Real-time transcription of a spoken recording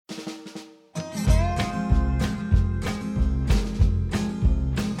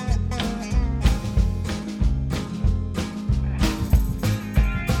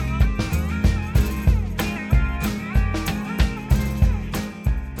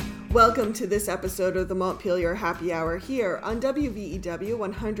Welcome to this episode of the Montpelier Happy Hour here on WVEW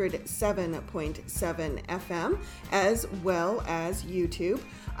 107.7 FM, as well as YouTube.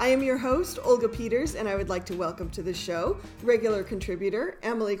 I am your host, Olga Peters, and I would like to welcome to the show regular contributor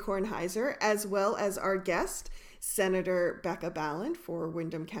Emilie, as well as our guest, Senator Becca Balint for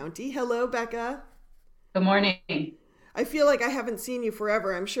Windham County. Hello, Becca. Good morning. I feel like I haven't seen you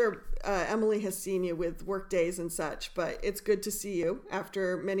forever. I'm sure Emilie has seen you with work days and such, but it's good to see you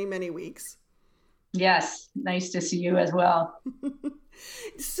after many, many weeks. Yes, nice to see you as well.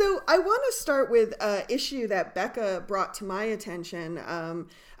 So I want to start with an issue that Becca brought to my attention.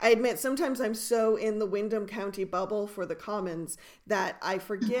 I admit sometimes I'm so in the Windham County bubble for the Commons that I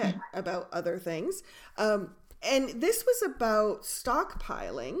forget about other things. And this was about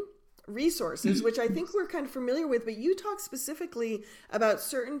stockpiling resources, which I think we're kind of familiar with, but you talk specifically about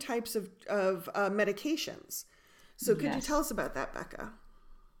certain types of medications. So could you tell us about that, Becca?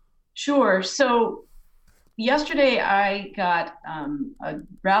 Sure. So yesterday I got a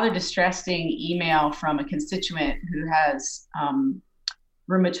rather distressing email from a constituent who has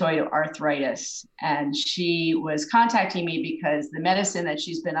rheumatoid arthritis, and she was contacting me because the medicine that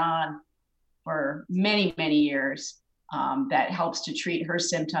she's been on for many, many years that helps to treat her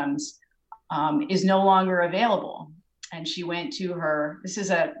symptoms is no longer available. And she went to this is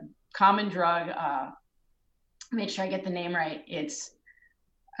a common drug, make sure I get the name right. It's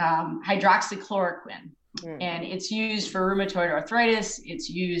hydroxychloroquine. And it's used for rheumatoid arthritis. It's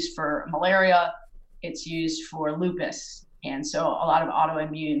used for malaria. It's used for lupus. And so a lot of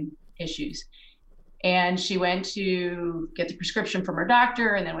autoimmune issues. And she went to get the prescription from her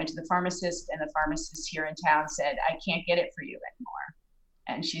doctor and then went to the pharmacist, and the pharmacist here in town said, "I can't get it for you anymore."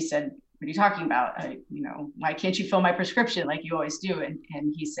 And she said, "What are you talking about? Why can't you fill my prescription like you always do?" And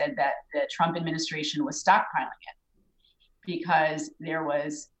he said that the Trump administration was stockpiling it because there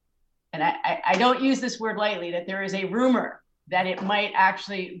was, and I don't use this word lightly, that there is a rumor that it might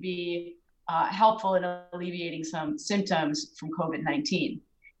actually be helpful in alleviating some symptoms from COVID-19.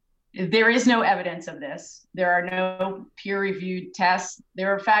 There is no evidence of this. There are no peer-reviewed tests.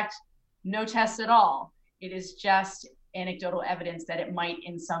 There are, in fact, no tests at all. It is just anecdotal evidence that it might,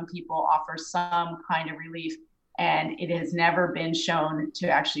 in some people, offer some kind of relief, and it has never been shown to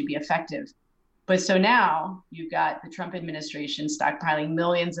actually be effective. But so now you've got the Trump administration stockpiling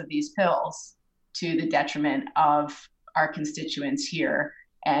millions of these pills to the detriment of our constituents here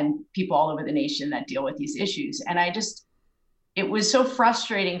and people all over the nation that deal with these issues. And it was so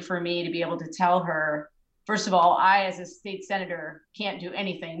frustrating for me to be able to tell her, first of all, I, as a state senator, can't do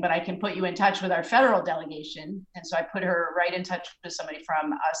anything, but I can put you in touch with our federal delegation. And so I put her right in touch with somebody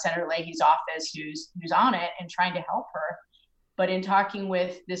from Senator Leahy's office who's on it and trying to help her. But in talking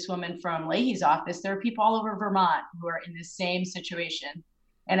with this woman from Leahy's office, there are people all over Vermont who are in the same situation.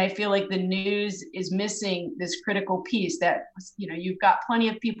 And I feel like the news is missing this critical piece that, you've got plenty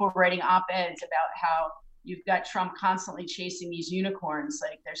of people writing op-eds about how you've got Trump constantly chasing these unicorns,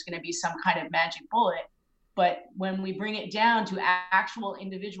 like there's going to be some kind of magic bullet. But when we bring it down to actual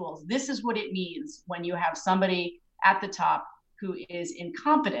individuals, this is what it means when you have somebody at the top who is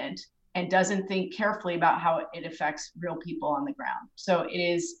incompetent and doesn't think carefully about how it affects real people on the ground. So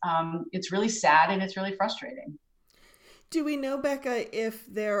it's really sad and it's really frustrating. Do we know, Becca, if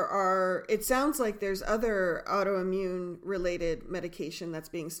it sounds like there's other autoimmune related medication that's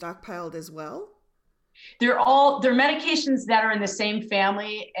being stockpiled as well? They're medications that are in the same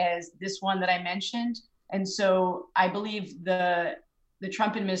family as this one that I mentioned. And so I believe the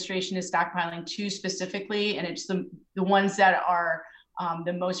Trump administration is stockpiling two specifically, and it's the ones that are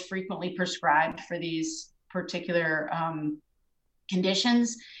the most frequently prescribed for these particular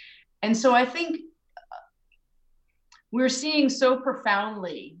conditions. And so I think we're seeing so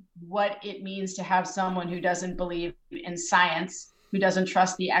profoundly what it means to have someone who doesn't believe in science, who doesn't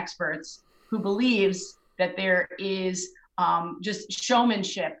trust the experts, who believes that there is just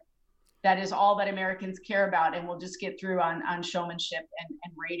showmanship that is all that Americans care about, and will just get through on showmanship and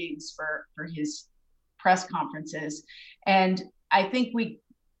ratings for his press conferences. And I think we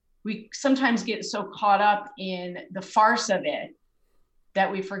sometimes get so caught up in the farce of it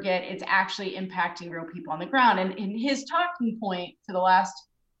that we forget it's actually impacting real people on the ground. And his talking point for the last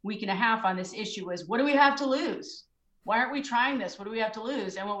week and a half on this issue was, what do we have to lose? Why aren't we trying this? What do we have to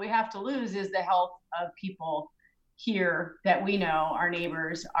lose? And what we have to lose is the health of people here that we know, our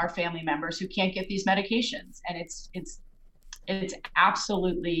neighbors, our family members who can't get these medications. And it's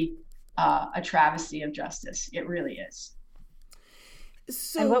absolutely a travesty of justice. It really is.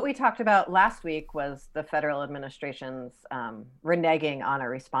 And what we talked about last week was the federal administration's reneging on a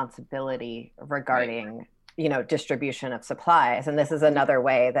responsibility regarding distribution of supplies. And this is another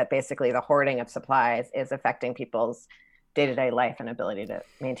way that basically the hoarding of supplies is affecting people's day-to-day life and ability to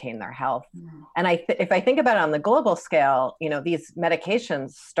maintain their health. And if I think about it on the global scale, these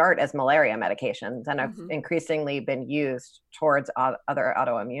medications start as malaria medications and have increasingly been used towards other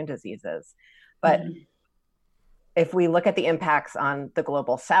autoimmune diseases. But if we look at the impacts on the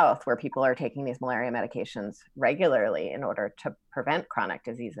global south, where people are taking these malaria medications regularly in order to prevent chronic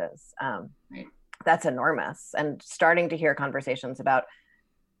diseases, that's enormous. And starting to hear conversations about,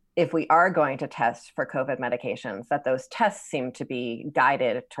 if we are going to test for COVID medications, that those tests seem to be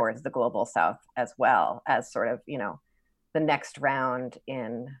guided towards the global south as well as sort of, the next round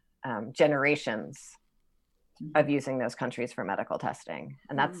in generations of using those countries for medical testing.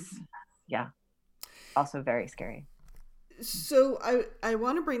 And that's, also very scary. So I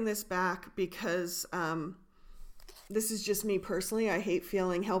want to bring this back because this is just me personally. I hate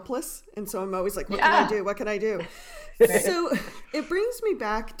feeling helpless. And so I'm always like, what can I do? What can I do? So it brings me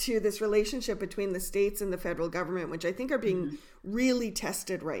back to this relationship between the states and the federal government, which I think are being really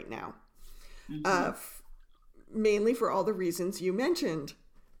tested right now, mainly for all the reasons you mentioned,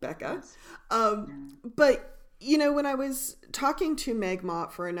 Becca. But, when I was talking to Meg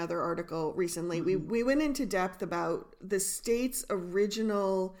Mott for another article recently, we went into depth about the state's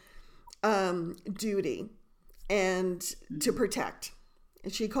original duty and to protect.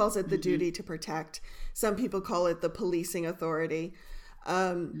 She calls it the duty to protect. Some people call it the policing authority.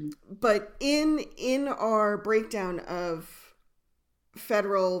 But in our breakdown of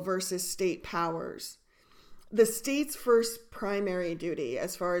federal versus state powers, the state's first primary duty,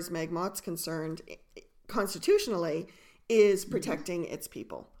 as far as Meg Mott's concerned, constitutionally, is protecting its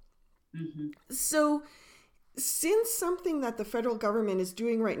people. So since something that the federal government is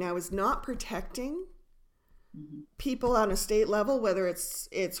doing right now is not protecting people on a state level, whether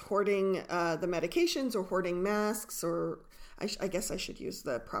it's hoarding the medications or hoarding masks, or I guess I should use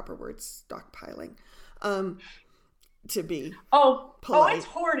the proper word, stockpiling, to be polite. It's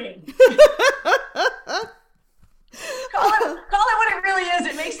hoarding. Call it what it really is.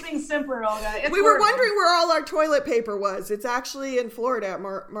 It makes things simpler, Olga. We were wondering where all our toilet paper was. It's actually in Florida at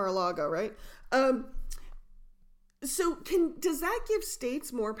Mar-a-Lago, right? So does that give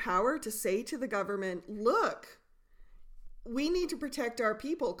states more power to say to the government, look, we need to protect our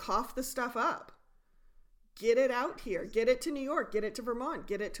people, cough the stuff up, get it out here, get it to New York, get it to Vermont,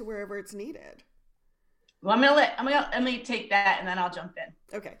 get it to wherever it's needed? Well, I'm gonna let Emilie take that and then I'll jump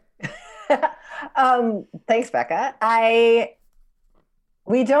in. Okay. Thanks, Becca.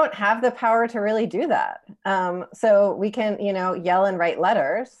 We don't have the power to really do that. So we can, yell and write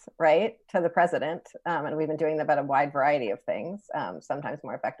letters, right, to the president. And we've been doing that about a wide variety of things, sometimes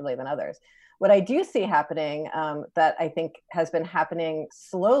more effectively than others. What I do see happening that I think has been happening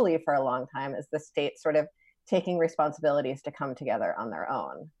slowly for a long time is the state sort of taking responsibilities to come together on their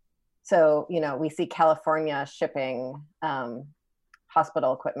own. So, we see California shipping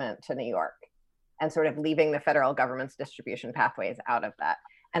hospital equipment to New York and sort of leaving the federal government's distribution pathways out of that.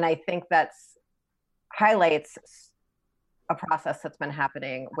 And I think that's highlights a process that's been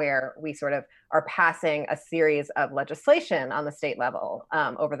happening where we sort of are passing a series of legislation on the state level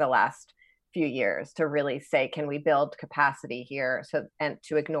over the last few years to really say, can we build capacity here and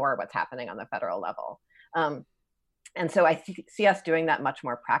to ignore what's happening on the federal level? And so I see us doing that much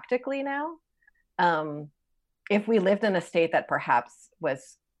more practically now. If we lived in a state that perhaps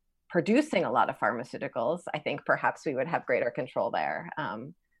was producing a lot of pharmaceuticals, I think perhaps we would have greater control there.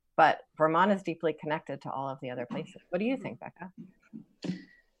 But Vermont is deeply connected to all of the other places. What do you think, Becca?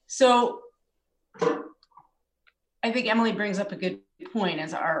 So I think Emilie brings up a good point,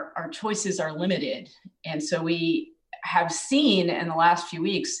 as our choices are limited. And so we have seen in the last few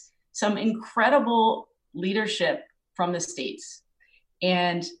weeks some incredible leadership from the states.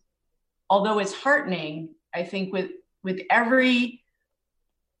 And although it's heartening, I think with every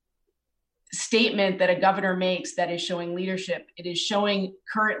statement that a governor makes that is showing leadership, it is showing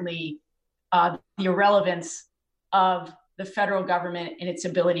currently the irrelevance of the federal government and its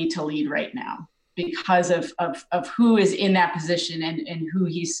ability to lead right now because of who is in that position and who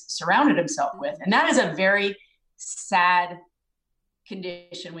he's surrounded himself with. And that is a very sad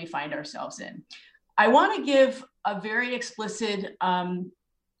condition we find ourselves in. I want to give a very explicit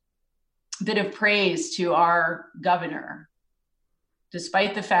bit of praise to our governor.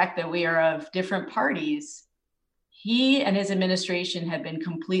 Despite the fact that we are of different parties, he and his administration have been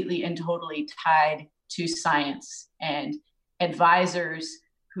completely and totally tied to science and advisors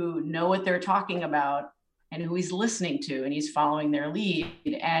who know what they're talking about and who he's listening to, and he's following their lead.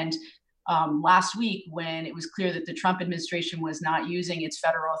 And last week, when it was clear that the Trump administration was not using its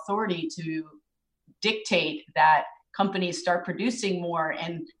federal authority to dictate that companies start producing more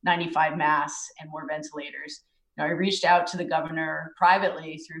N95 masks and more ventilators. I reached out to the governor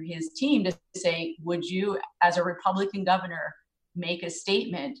privately through his team to say, would you, as a Republican governor, make a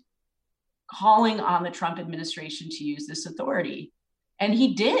statement calling on the Trump administration to use this authority? And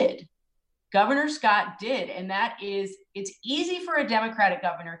he did. Governor Scott did. And it's easy for a Democratic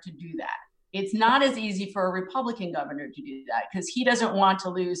governor to do that. It's not as easy for a Republican governor to do that because he doesn't want to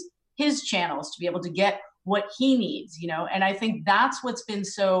lose his channels to be able to get what he needs, and I think that's what's been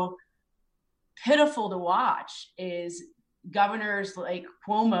so pitiful to watch is governors like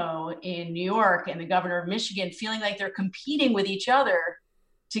Cuomo in New York and the governor of Michigan feeling like they're competing with each other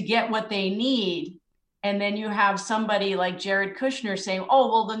to get what they need. And then you have somebody like Jared Kushner saying, oh,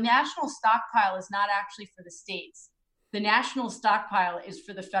 well, the national stockpile is not actually for the states. The national stockpile is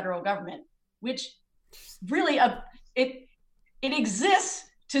for the federal government, which really it exists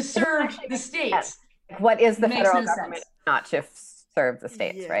to serve the states. What is the federal government not to serve the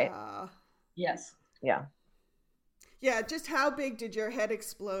states, right? Yes. Yeah. Yeah. Just how big did your head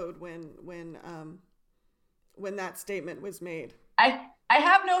explode when that statement was made? I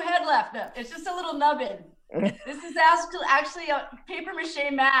have no head left. No, it's just a little nubbin. This is actually a paper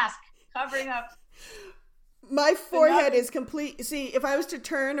mache mask covering up. My forehead is complete. See, if I was to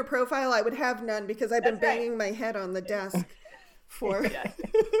turn a profile, I would have none because I've been banging my head on the desk for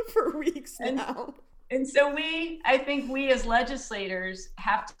weeks now. And so I think we as legislators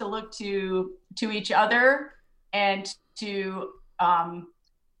have to look to each other and to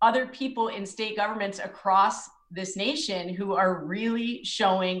other people in state governments across this nation who are really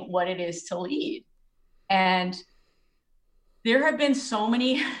showing what it is to lead. And there have been so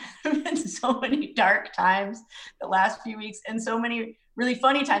many dark times the last few weeks and so many really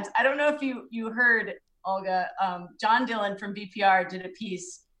funny times. I don't know if you heard, Olga, John Dillon from BPR did a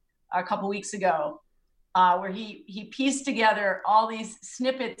piece a couple weeks ago where he pieced together all these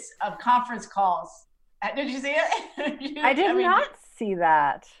snippets of conference calls. Did you see it? I did not see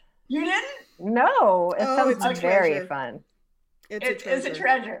that. You didn't? No, it sounds very fun. It's a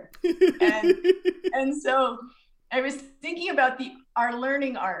treasure. and so I was thinking about our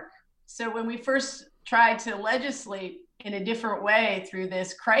learning arc. So when we first tried to legislate in a different way through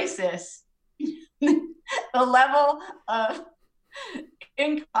this crisis, the level of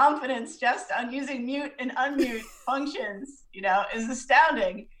incompetence just on using mute and unmute functions, is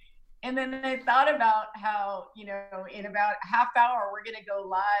astounding. And then I thought about how, in about a half hour, we're going to go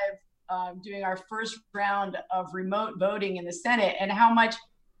live doing our first round of remote voting in the Senate and how much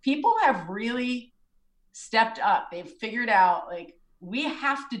people have really stepped up. They've figured out, we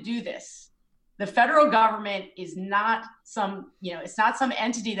have to do this. The federal government is not it's not some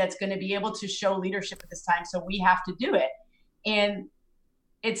entity that's going to be able to show leadership at this time. So we have to do it. And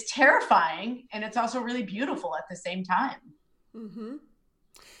it's terrifying. And it's also really beautiful at the same time. Mm-hmm.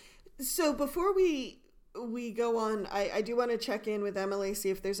 So before we go on, I do want to check in with Emilie, see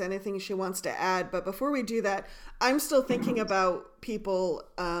if there's anything she wants to add. But before we do that, I'm still thinking about people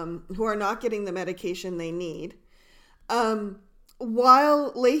who are not getting the medication they need.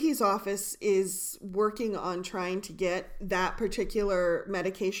 While Leahy's office is working on trying to get that particular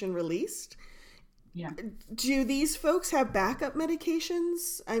medication released, do these folks have backup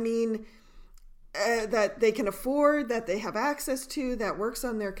medications? I mean, that they can afford, that they have access to, that works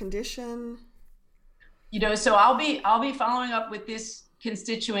on their condition? So I'll be following up with this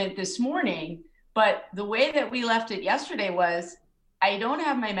constituent this morning, but the way that we left it yesterday was, I don't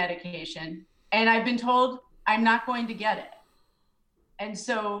have my medication and I've been told I'm not going to get it. And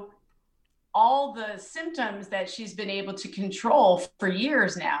so all the symptoms that she's been able to control for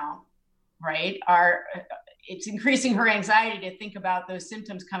years now, right, it's increasing her anxiety to think about those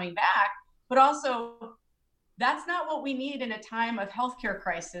symptoms coming back, but also that's not what we need in a time of healthcare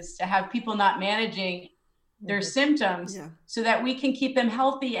crisis, to have people not managing their symptoms so that we can keep them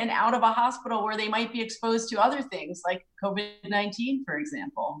healthy and out of a hospital where they might be exposed to other things like COVID-19, for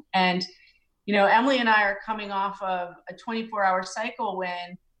example. And, Emilie and I are coming off of a 24-hour cycle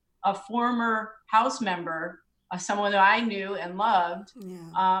when a former House member, someone that I knew and loved,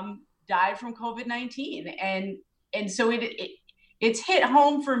 died from COVID-19. And so it's hit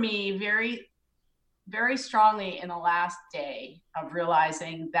home for me very, very strongly in the last day of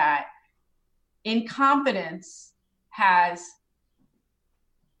realizing that incompetence has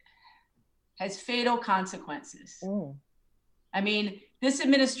fatal consequences. I mean, this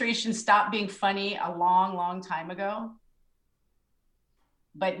administration stopped being funny a long, long time ago,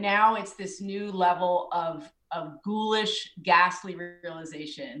 but now it's this new level of ghoulish, ghastly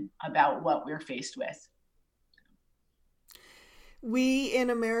realization about what we're faced with. We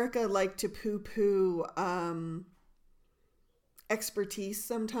in America like to poo-poo expertise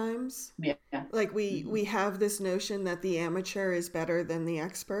sometimes. Yeah. Like we have this notion that the amateur is better than the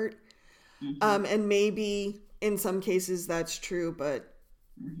expert. And maybe in some cases that's true, but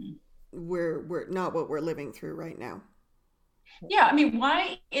we're not what we're living through right now. Yeah, I mean,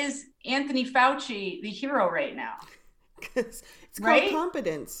 why is Anthony Fauci the hero right now? Because it's called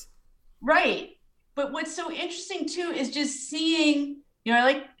competence. Right. But what's so interesting too is just seeing, I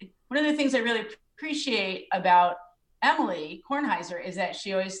like, one of the things I really appreciate about Emilie Kornheiser is that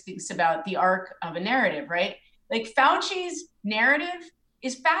she always thinks about the arc of a narrative, right? Like Fauci's narrative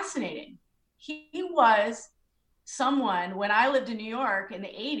is fascinating. He was someone, when I lived in New York in the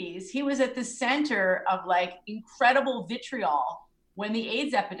 80s, he was at the center of like incredible vitriol when the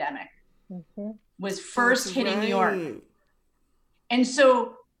AIDS epidemic was first hitting New York. And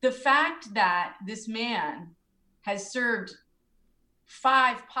so the fact that this man has served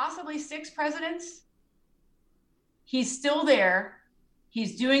 5, possibly 6 presidents, he's still there,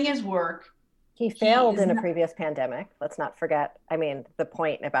 he's doing his work. He failed in a previous pandemic. Let's not forget. I mean, the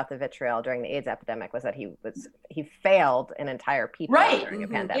point about the vitriol during the AIDS epidemic was that he failed an entire people during a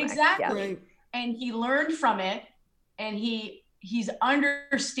pandemic. Exactly. Right. And he learned from it, and he's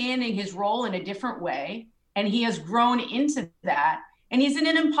understanding his role in a different way, and he has grown into that. And he's in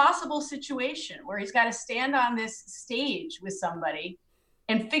an impossible situation where he's got to stand on this stage with somebody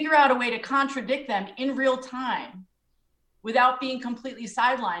and figure out a way to contradict them in real time without being completely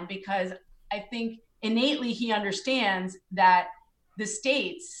sidelined, because I think innately he understands that the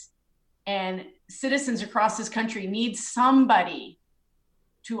states and citizens across this country need somebody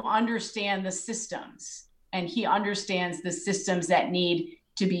to understand the systems. And he understands the systems that need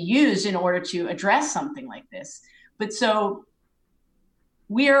to be used in order to address something like this. But so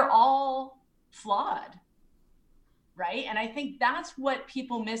we are all flawed, right? And I think that's what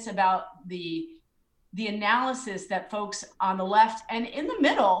people miss about the analysis that folks on the left and in the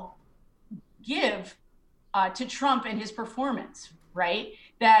middle give to Trump and his performance, right?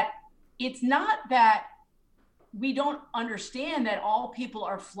 That it's not that we don't understand that all people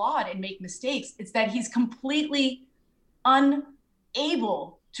are flawed and make mistakes. It's that he's completely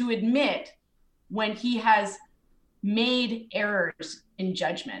unable to admit when he has made errors in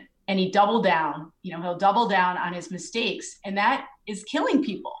judgment, and he'll double down on his mistakes, and that is killing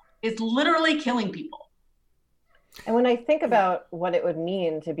people. It's literally killing people. And when I think about what it would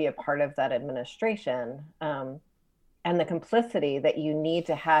mean to be a part of that administration, and the complicity that you need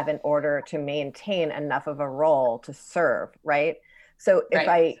to have in order to maintain enough of a role to serve, right? So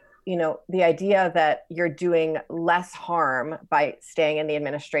if the idea that you're doing less harm by staying in the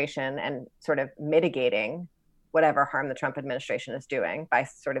administration and sort of mitigating whatever harm the Trump administration is doing by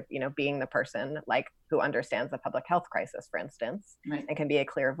sort of, being the person like who understands the public health crisis, for instance, and can be a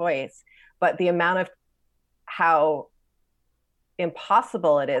clear voice. But the amount of how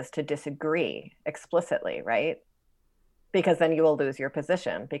impossible it is to disagree explicitly, right? Because then you will lose your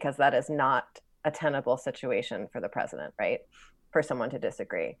position, because that is not a tenable situation for the president, right? For someone to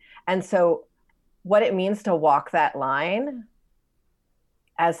disagree. And so what it means to walk that line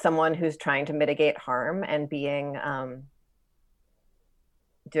as someone who's trying to mitigate harm and being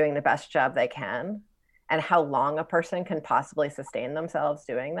doing the best job they can, and how long a person can possibly sustain themselves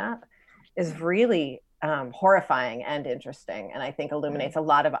doing that is really horrifying and interesting, and I think illuminates a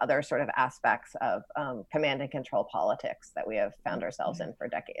lot of other sort of aspects of command and control politics that we have found ourselves in for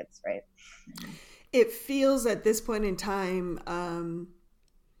decades, right? It feels at this point in time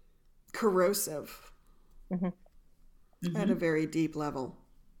corrosive at a very deep level.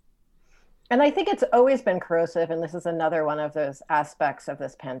 And I think it's always been corrosive, and this is another one of those aspects of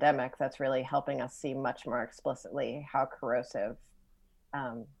this pandemic that's really helping us see much more explicitly how corrosive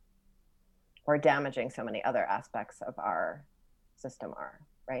or damaging so many other aspects of our system are,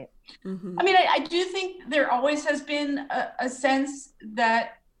 right? I mean, I do think there always has been a sense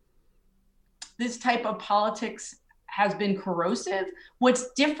that this type of politics has been corrosive.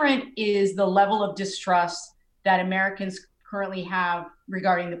 What's different is the level of distrust that Americans currently have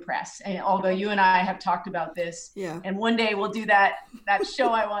regarding the press. And Olga, you and I have talked about this. Yeah. And one day we'll do that show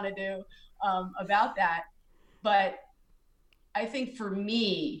I want to do about that. But I think for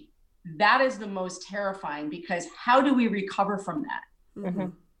me, that is the most terrifying, because how do we recover from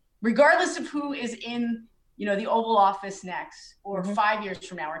that? Regardless of who is in, the Oval Office next, or 5 years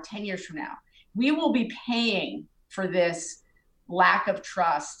from now, or 10 years from now, we will be paying for this lack of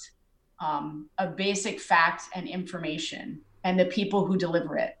trust of basic facts and information and the people who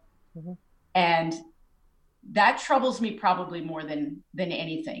deliver it. And that troubles me probably more than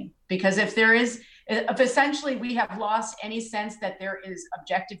anything, because if there is if essentially we have lost any sense that there is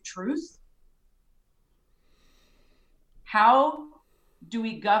objective truth, how do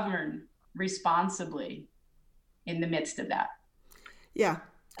we govern responsibly in the midst of that? Yeah.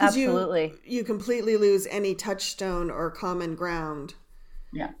 Absolutely. You completely lose any touchstone or common ground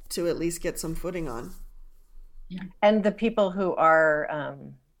to at least get some footing on. Yeah. And the people who are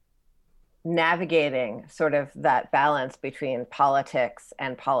navigating sort of that balance between politics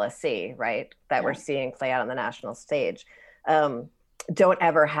and policy, right, that we're seeing play out on the national stage, don't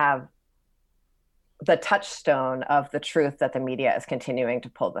ever have the touchstone of the truth that the media is continuing to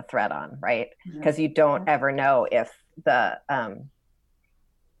pull the thread on, right? Because you don't ever know if the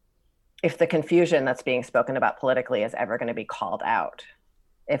confusion that's being spoken about politically is ever going to be called out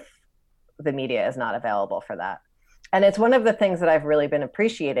if the media is not available for that. And it's one of the things that I've really been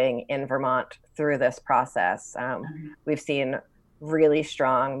appreciating in Vermont through this process. We've seen really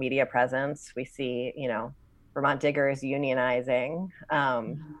strong media presence. We see, Vermont diggers unionizing.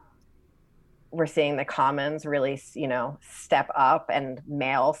 We're seeing the Commons really, step up and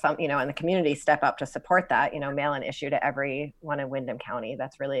mail some, and the community step up to support that, mail an issue to everyone in Windham County.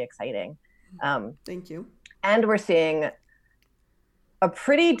 That's really exciting. Thank you. And we're seeing a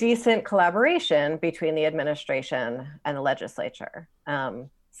pretty decent collaboration between the administration and the legislature.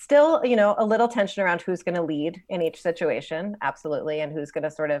 Still, a little tension around who's going to lead in each situation, absolutely, and who's going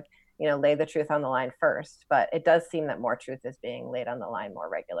to sort of, lay the truth on the line first. But it does seem that more truth is being laid on the line more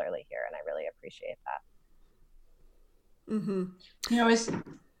regularly here, and I really appreciate that. Mm-hmm.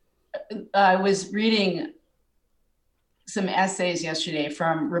 I was reading some essays yesterday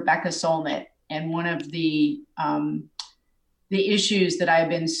from Rebecca Solnit, and one of the issues that I've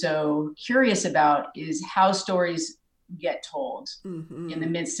been so curious about is how stories get told in the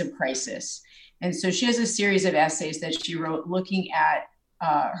midst of crisis. And so she has a series of essays that she wrote looking at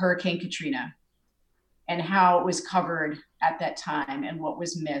Hurricane Katrina and how it was covered at that time and what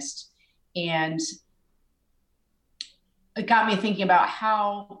was missed. And it got me thinking about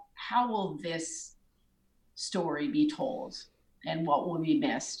how will this story be told and what will be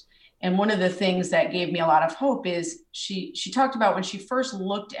missed. And one of the things that gave me a lot of hope is she talked about when she first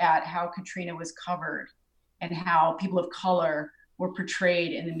looked at how Katrina was covered and how people of color were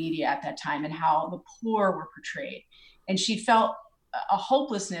portrayed in the media at that time and how the poor were portrayed. And she felt a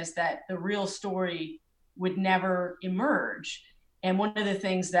hopelessness that the real story would never emerge. And one of the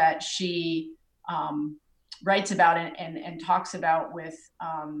things that she writes about and talks about with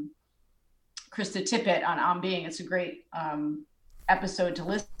Krista Tippett on Being, it's a great episode to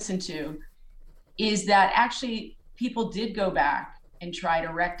listen to, is that actually people did go back and try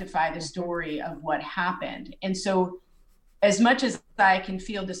to rectify the story of what happened. And so as much as I can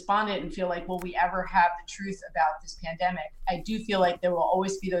feel despondent and feel like, will we ever have the truth about this pandemic? I do feel like there will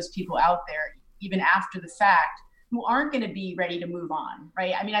always be those people out there, even after the fact, who aren't going to be ready to move on,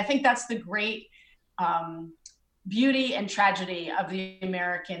 right? I mean, I think that's the great beauty and tragedy of the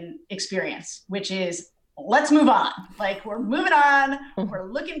American experience, which is let's move on. Like, we're moving on,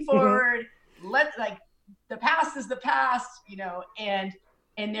 we're looking forward. The past is the past, and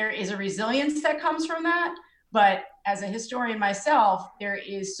there is a resilience that comes from that. But as a historian myself, there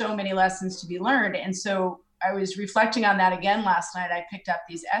is so many lessons to be learned. And so I was reflecting on that again last night. I picked up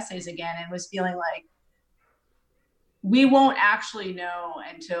these essays again and was feeling like we won't actually know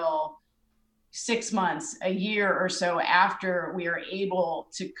until 6 months, a year or so after we are able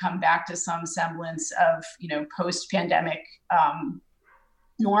to come back to some semblance of, post-pandemic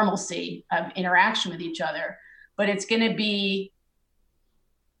normalcy of interaction with each other. But it's going to be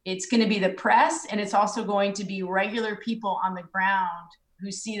the press, and it's also going to be regular people on the ground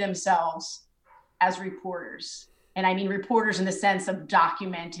who see themselves as reporters. And I mean reporters in the sense of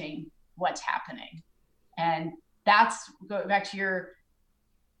documenting what's happening. And that's, go back to your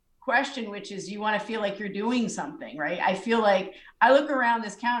question, which is you want to feel like you're doing something, right? I feel like I look around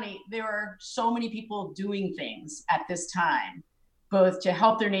this county, there are so many people doing things at this time, both to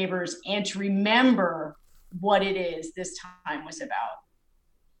help their neighbors and to remember what it is this time was about.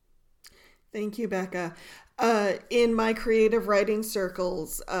 Thank you, Becca. In my creative writing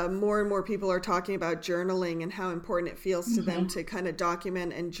circles, more and more people are talking about journaling and how important it feels to them to kind of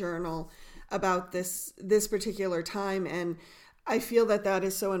document and journal about this particular time. And I feel that that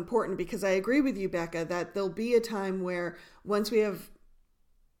is so important because I agree with you, Becca, that there'll be a time where once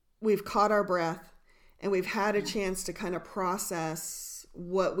we've caught our breath and we've had a chance to kind of process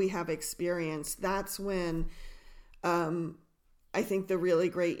what we have experienced, that's when I think the really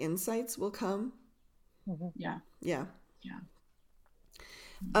great insights will come. Yeah.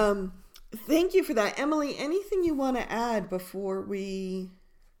 Thank you for that. Emilie, anything you want to add before we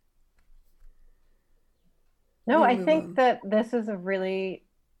No, I think that this is a really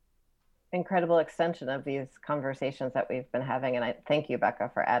incredible extension of these conversations that we've been having. And I thank you,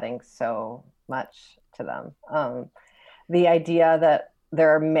 Becca, for adding so much to them. The idea that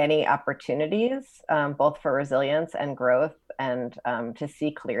there are many opportunities, both for resilience and growth, and to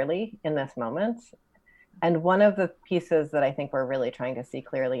see clearly in this moment. And one of the pieces that I think we're really trying to see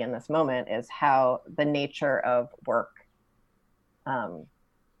clearly in this moment is how the nature of work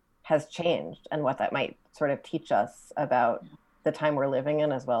has changed, and what that might sort of teach us about the time we're living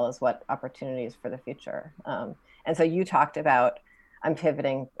in, as well as what opportunities for the future. And so you talked about, I'm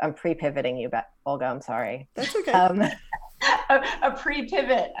pre-pivoting you, Olga, I'm sorry. That's okay. A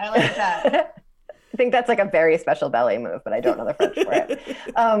pre-pivot, I like that. I think that's like a very special ballet move, but I don't know the French for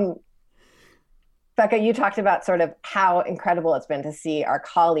it. Becca, you talked about sort of how incredible it's been to see our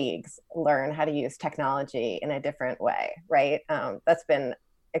colleagues learn how to use technology in a different way, right? That's been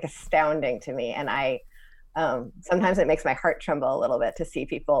like astounding to me. And sometimes it makes my heart tremble a little bit to see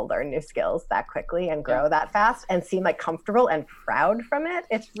people learn new skills that quickly and grow that fast and seem like comfortable and proud from it.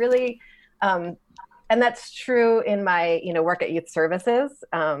 It's really, and that's true in my, work at youth services,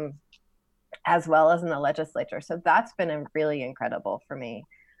 as well as in the legislature. So that's been really incredible for me.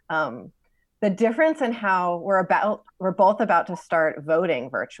 The difference in how we're both about to start voting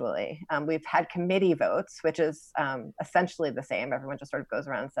virtually. We've had committee votes, which is essentially the same. Everyone just sort of goes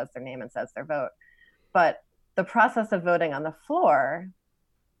around and says their name and says their vote. But the process of voting on the floor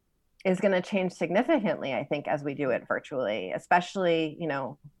is going to change significantly, I think, as we do it virtually, especially,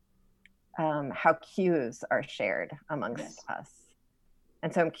 how cues are shared amongst us.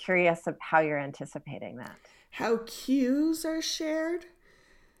 And so I'm curious of how you're anticipating that. How cues are shared?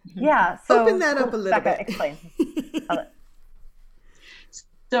 Yeah. So open that up a little Becca, bit. Explain.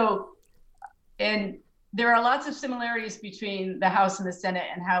 So, and there are lots of similarities between the House and the Senate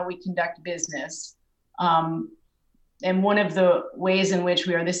and how we conduct business. And one of the ways in which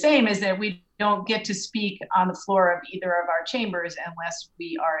we are the same is that we don't get to speak on the floor of either of our chambers unless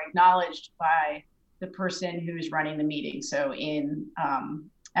we are acknowledged by the person who is running the meeting. So in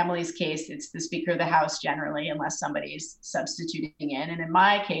Emilie's case, it's the Speaker of the House generally, unless somebody's substituting in. And in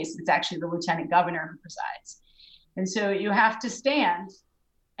my case, it's actually the Lieutenant Governor who presides. And so you have to stand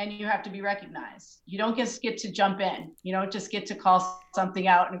and you have to be recognized. You don't just get to jump in. You don't just get to call something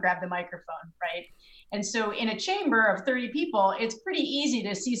out and grab the microphone, right? And so in a chamber of 30 people, it's pretty easy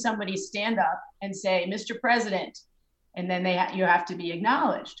to see somebody stand up and say, Mr. President, and then you have to be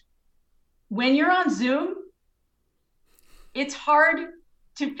acknowledged. When you're on Zoom, it's hard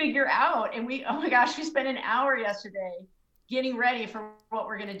to figure out. And oh my gosh, we spent an hour yesterday getting ready for what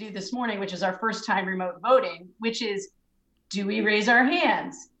we're going to do this morning, which is our first time remote voting, which is, do we raise our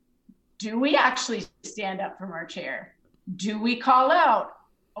hands? Do we actually stand up from our chair? Do we call out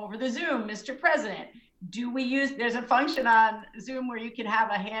over the Zoom, Mr. President? There's a function on Zoom where you can have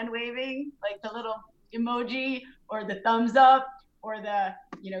a hand waving, like the little emoji or the thumbs up or the,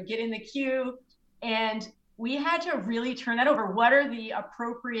 get in the queue. And we had to really turn that over. What are the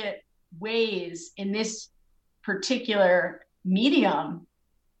appropriate ways in this particular medium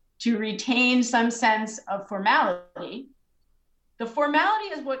to retain some sense of formality? The formality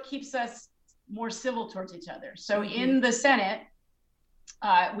is what keeps us more civil towards each other. So in the Senate,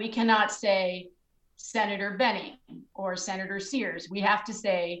 we cannot say Senator Benning or Senator Sears. We have to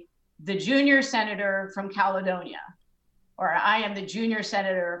say the junior senator from Caledonia, or I am the junior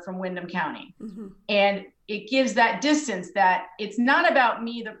senator from Windham County. Mm-hmm. And it gives that distance that it's not about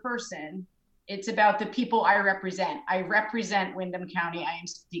me, the person, it's about the people I represent. I represent Windham County. I am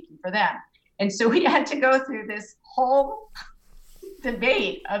speaking for them. And so we had to go through this whole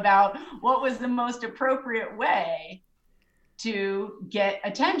debate about what was the most appropriate way to get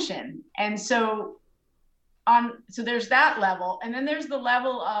attention. And so there's that level. And then there's the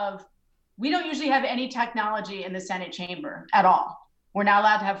level of, we don't usually have any technology in the Senate chamber at all. We're not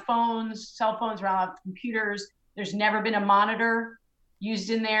allowed to have phones, cell phones, we're not allowed to have computers. There's never been a monitor used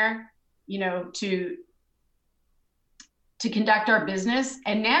in there, to conduct our business.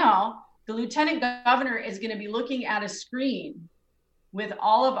 And now the Lieutenant Governor is going to be looking at a screen with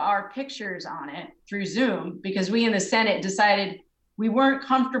all of our pictures on it through Zoom, because we in the Senate decided we weren't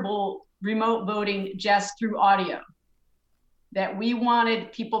comfortable remote voting just through audio, that we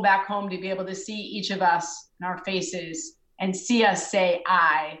wanted people back home to be able to see each of us and our faces and see us say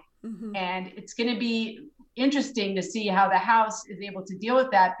aye. Mm-hmm. And it's going to be interesting to see how the House is able to deal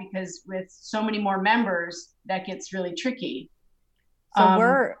with that, because with so many more members, that gets really tricky.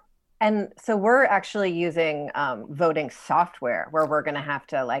 So we're actually using voting software where we're going to have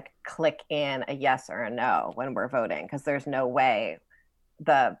to click in a yes or a no when we're voting, because there's no way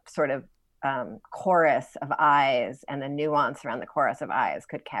the sort of chorus of eyes and the nuance around the chorus of eyes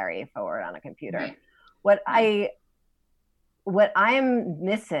could carry forward on a computer. Right. What I'm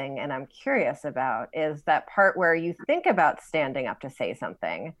missing and I'm curious about is that part where you think about standing up to say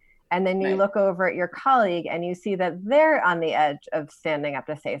something, and then you look over at your colleague and you see that they're on the edge of standing up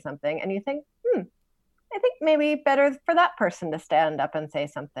to say something, and you think, I think maybe better for that person to stand up and say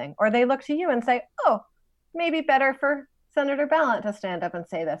something. Or they look to you and say, oh, maybe better for Senator Balint to stand up and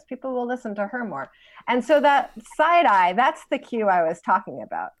say this. People will listen to her more. And so that side eye, that's the cue I was talking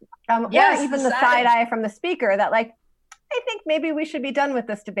about. Or even the side eye from the speaker that like, I think maybe we should be done with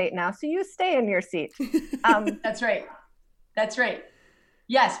this debate now. So you stay in your seat. That's right. That's right.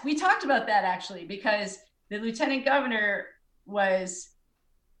 Yes, we talked about that actually, because the lieutenant governor was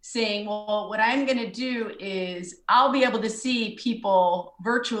saying, well, what I'm going to do is I'll be able to see people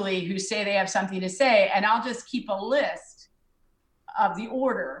virtually who say they have something to say, and I'll just keep a list of the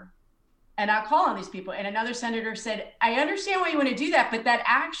order and I'll call on these people. And another senator said, I understand why you want to do that, but that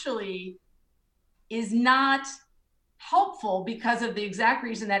actually is not helpful because of the exact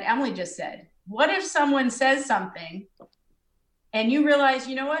reason that Emilie just said. What if someone says something and you realize,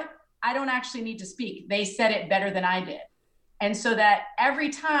 you know what? I don't actually need to speak. They said it better than I did. And so that every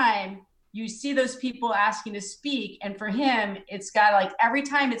time you see those people asking to speak, and for him, it's got like, every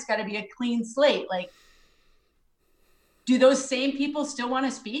time it's got to be a clean slate. Like, do those same people still want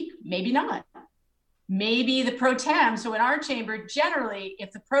to speak? Maybe not. Maybe the pro tem. So in our chamber, generally,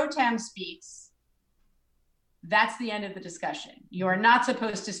 if the pro tem speaks, that's the end of the discussion. You are not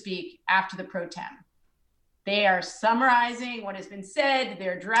supposed to speak after the pro tem. They are summarizing what has been said.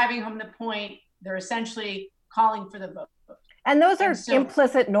 They're driving home the point. They're essentially calling for the vote. And those are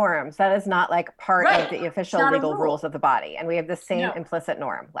implicit norms. That is not like part of the official legal rules of the body. And we have the same implicit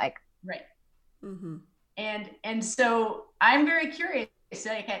norm. Like, right. Mm-hmm. And so I'm very curious.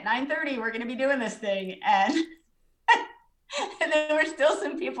 Like at 9:30, we're going to be doing this thing, and and there were still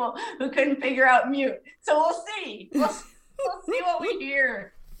some people who couldn't figure out mute. So we'll see. We'll see what we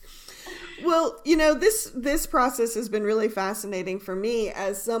hear. Well, you know, this process has been really fascinating for me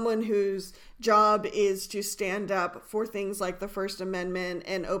as someone whose job is to stand up for things like the First Amendment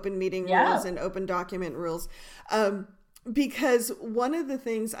and open meeting rules and open document rules. Because one of the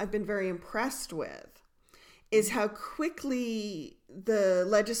things I've been very impressed with is how quickly the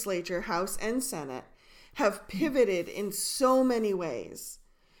legislature, House and Senate, have pivoted in so many ways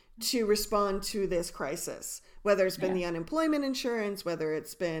to respond to this crisis, whether it's been the unemployment insurance, whether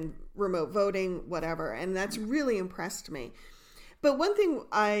it's been remote voting, whatever. And that's really impressed me. But one thing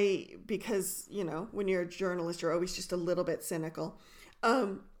because, you know, when you're a journalist, you're always just a little bit cynical.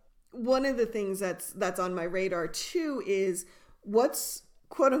 One of the things that's on my radar too is what's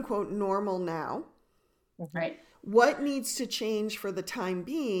quote unquote normal now. Right. What needs to change for the time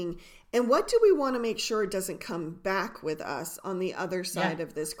being? And what do we want to make sure doesn't come back with us on the other side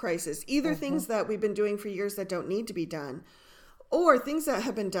of this crisis? Either things that we've been doing for years that don't need to be done, or things that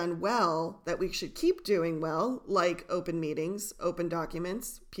have been done well that we should keep doing well, like open meetings, open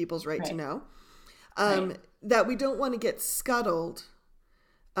documents, people's right to know, that we don't want to get scuttled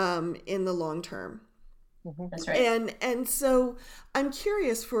in the long term. That's right. And so I'm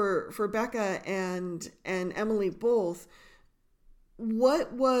curious for Becca and Emilie both,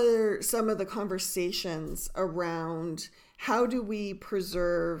 what were some of the conversations around how do we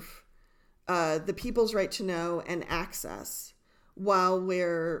preserve the people's right to know and access while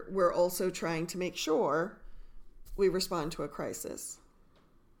we're also trying to make sure we respond to a crisis?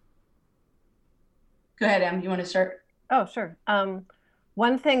 Go ahead, Em. You want to start? Oh, sure.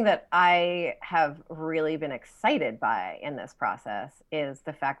 One thing that I have really been excited by in this process is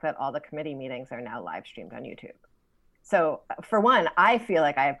the fact that all the committee meetings are now live streamed on YouTube. So for one, I feel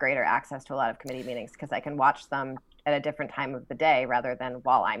like I have greater access to a lot of committee meetings because I can watch them at a different time of the day rather than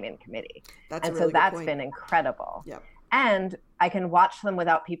while I'm in committee. That's been incredible. Yep. And I can watch them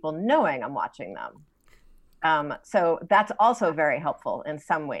without people knowing I'm watching them. So that's also very helpful in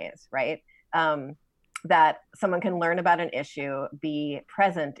some ways, right? That someone can learn about an issue, be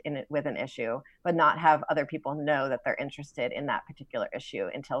present in it with an issue, but not have other people know that they're interested in that particular issue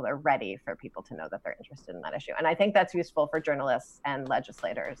until they're ready for people to know that they're interested in that issue. And I think that's useful for journalists and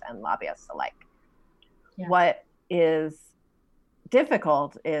legislators and lobbyists alike. Yeah. What is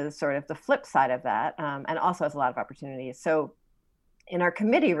difficult is sort of the flip side of that, and also has a lot of opportunities. So in our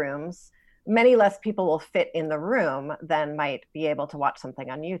committee rooms, many less people will fit in the room than might be able to watch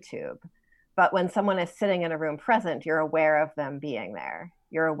something on YouTube. But when someone is sitting in a room present, you're aware of them being there.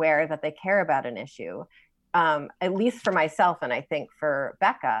 You're aware that they care about an issue. At least for myself, and I think for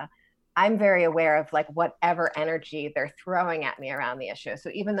Becca, I'm very aware of like whatever energy they're throwing at me around the issue. So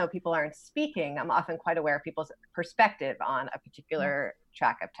even though people aren't speaking, I'm often quite aware of people's perspective on a particular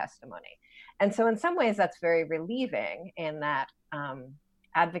track of testimony. And so in some ways that's very relieving in that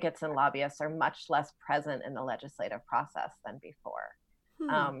advocates and lobbyists are much less present in the legislative process than before.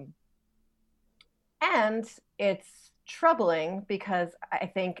 And it's troubling because I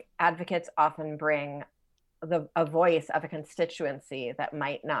think advocates often bring a voice of a constituency that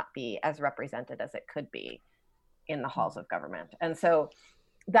might not be as represented as it could be in the halls of government. And so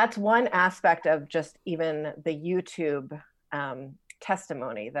that's one aspect of just even the YouTube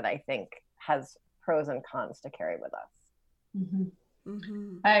testimony that I think has pros and cons to carry with us.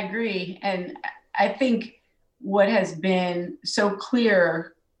 I agree. And I think what has been so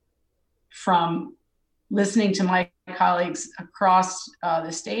clear from listening to my colleagues across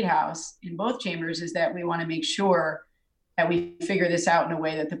the State House in both chambers is that we want to make sure that we figure this out in a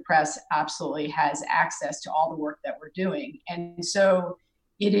way that the press absolutely has access to all the work that we're doing. And so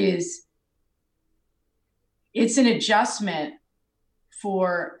it's an adjustment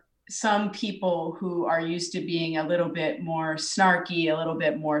for some people who are used to being a little bit more snarky, a little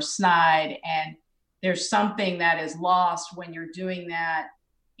bit more snide. And there's something that is lost when you're doing that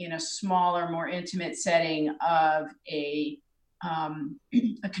in a smaller, more intimate setting of a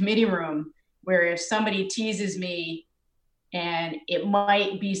committee room, where if somebody teases me and it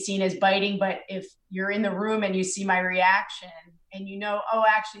might be seen as biting, but if you're in the room and you see my reaction and you know, oh,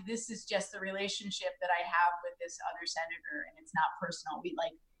 actually, this is just the relationship that I have with this other senator and it's not personal,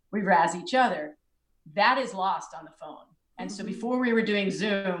 we razz each other, that is lost on the phone. And so before we were doing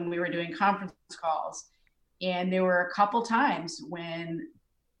Zoom, we were doing conference calls, and there were a couple times when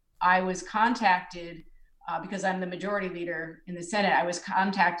I was contacted, because I'm the majority leader in the Senate, I was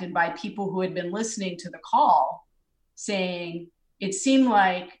contacted by people who had been listening to the call saying, it seemed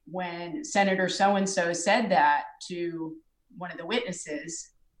like when Senator so-and-so said that to one of the witnesses,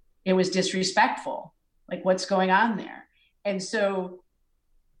 it was disrespectful. Like, what's going on there? And so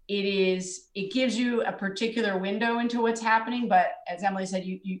it gives you a particular window into what's happening. But as Emilie said,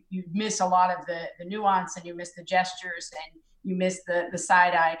 you miss a lot of the nuance, and you miss the gestures, and you miss the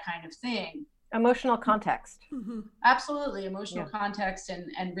side eye kind of thing. Emotional context. Absolutely. Emotional context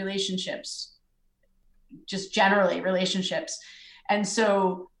and relationships, just generally relationships. And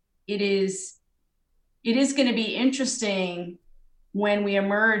so it is going to be interesting when we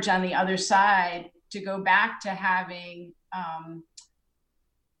emerge on the other side to go back to having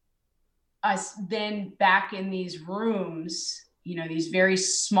us then back in these rooms, these very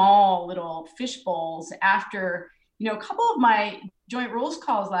small little fish bowls after, a couple of my joint rules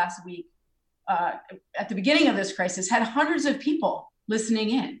calls last week at the beginning of this crisis had hundreds of people listening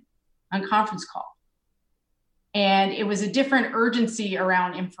in on conference call. And it was a different urgency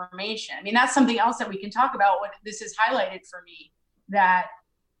around information. I mean, that's something else that we can talk about. What this has highlighted for me, that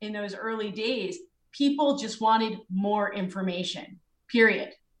in those early days, people just wanted more information,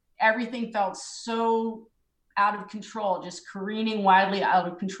 period. Everything felt so out of control, just careening wildly out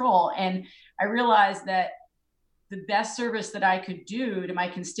of control. And I realized that the best service that I could do to my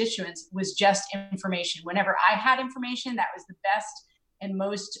constituents was just information. Whenever I had information, that was the best and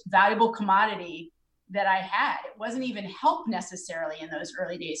most valuable commodity that I had. It wasn't even help necessarily in those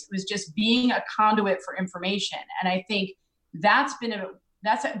early days. It was just being a conduit for information. And I think that's been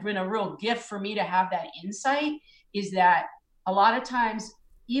a real gift for me to have that insight, is that a lot of times,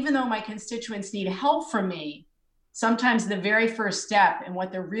 even though my constituents need help from me, sometimes the very first step and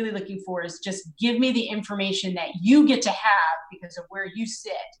what they're really looking for is just give me the information that you get to have because of where you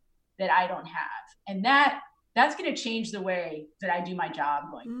sit that I don't have. And that's going to change the way that I do my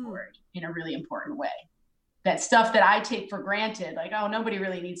job going forward in a really important way. That stuff that I take for granted, like, oh, nobody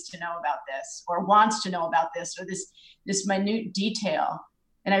really needs to know about this or wants to know about this or this minute detail.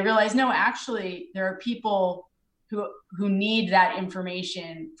 And I realized, no, actually, there are people who need that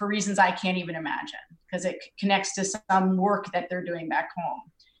information for reasons I can't even imagine, because it connects to some work that they're doing back home.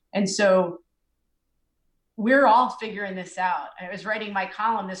 And so we're all figuring this out. I was writing my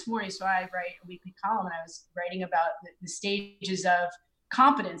column this morning, so I write a weekly column, and I was writing about the stages of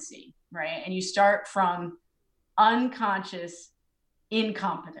competency, right? And you start from unconscious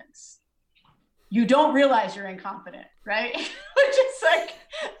incompetence. You don't realize you're incompetent, right? Which is like,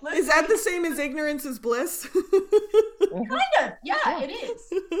 is that the same as ignorance is bliss? Kind of, yeah, it is.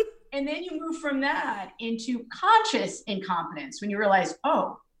 And then you move from that into conscious incompetence when you realize,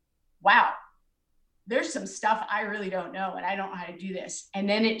 oh, wow, there's some stuff I really don't know, and I don't know how to do this. And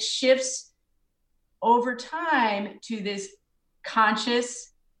then it shifts over time to this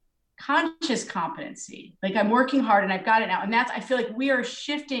conscious conscious competency. Like I'm working hard and I've got it now. And I feel like we are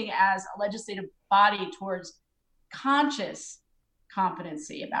shifting as a legislative body towards conscious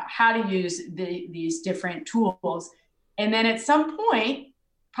competency about how to use these different tools. And then at some point,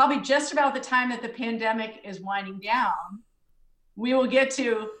 probably just about the time that the pandemic is winding down, we will get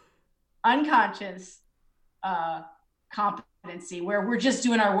to unconscious competency where we're just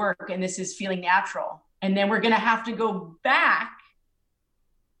doing our work and this is feeling natural. And then we're going to have to go back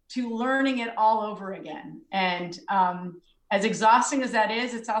to learning it all over again. And as exhausting as that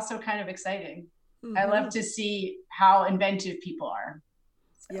is, it's also kind of exciting. Mm-hmm. I love to see how inventive people are.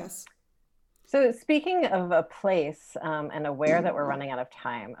 So. Yes. So speaking of a place, and aware that we're running out of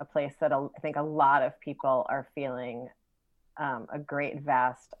time, a place that I think a lot of people are feeling a great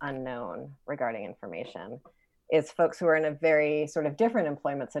vast unknown regarding information, is folks who are in a very sort of different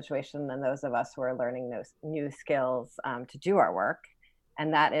employment situation than those of us who are learning those new skills to do our work.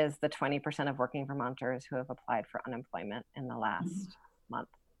 And that is the 20% of working Vermonters who have applied for unemployment in the last month.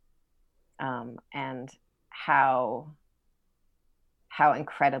 And how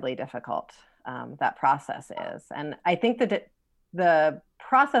incredibly difficult that process is. And I think that the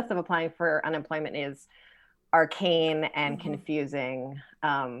process of applying for unemployment is arcane and confusing,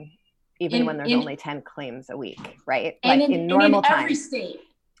 even when there's only 10 claims a week, right? And like in normal times. Every state.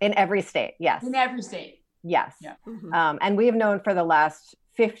 In every state, yes. In every state. Yes. Yeah. And we have known for the last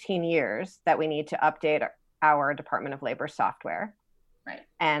 15 years that we need to update our Department of Labor software. Right.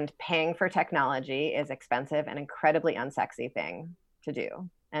 And paying for technology is expensive and incredibly unsexy thing to do.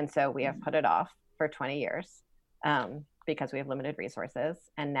 And so we have put it off for 20 years because we have limited resources.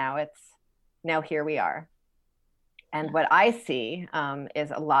 And now here we are. And what I see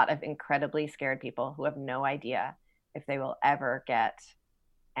is a lot of incredibly scared people who have no idea if they will ever get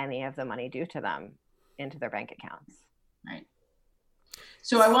any of the money due to them into their bank accounts. Right.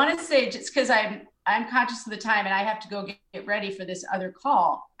 So I want to say, just because I'm conscious of the time and I have to go get ready for this other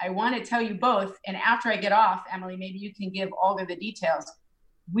call, I want to tell you both, and after I get off, Emilie, maybe you can give Olga the details.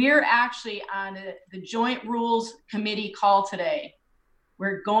 We're actually on the Joint Rules Committee call today.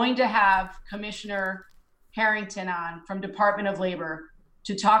 We're going to have Commissioner Harrington on from Department of Labor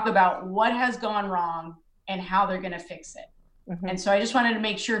to talk about what has gone wrong and how they're going to fix it. And so I just wanted to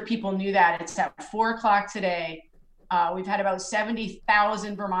make sure people knew that. It's at 4:00 today. We've had about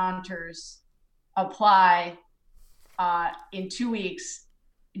 70,000 Vermonters apply in 2 weeks.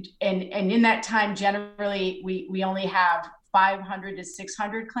 And in that time, generally, we only have 500 to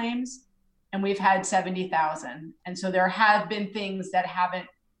 600 claims, and we've had 70,000. And so there have been things that haven't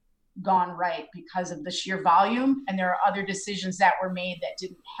gone right because of the sheer volume. And there are other decisions that were made that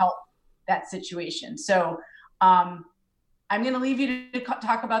didn't help that situation. So I'm going to leave you to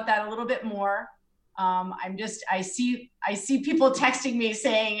talk about that a little bit more. I see people texting me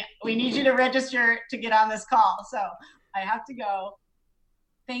saying, we need you to register to get on this call. So I have to go.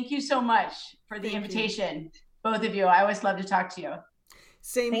 Thank you so much for the invitation, both of you. I always love to talk to you.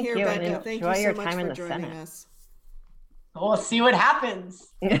 Same here, Becca. Thank you so much for joining us. We'll see what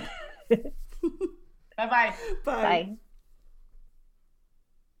happens. Bye-bye. Bye. Bye.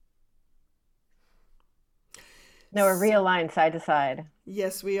 No, we're realigned side to side.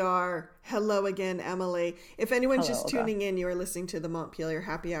 Yes, we are. Hello again, Emilie. If anyone's just Olga. tuning in, you are listening to the Montpelier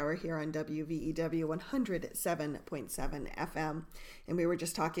Happy Hour here on WVEW 107.7 FM. And we were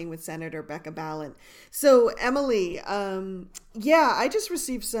just talking with Senator Becca Balint. So, Emilie, I just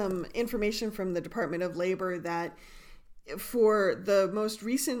received some information from the Department of Labor that for the most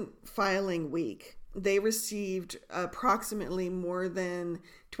recent filing week, they received approximately more than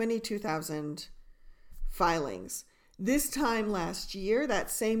 22,000 filings. This time last year, that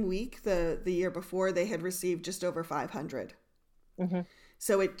same week, the year before, they had received just over 500.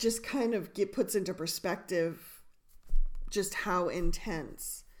 So it just kind of puts into perspective just how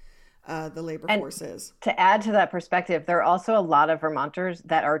intense the labor force is. To add to that perspective, there are also a lot of Vermonters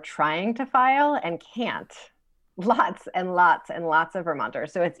that are trying to file and can't. Lots and lots and lots of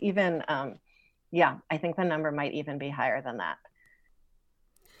Vermonters. So it's even, I think the number might even be higher than that.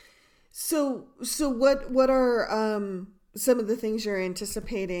 So what are some of the things you're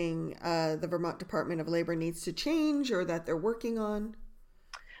anticipating the Vermont Department of Labor needs to change or that they're working on?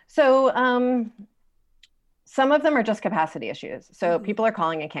 So some of them are just capacity issues. So people are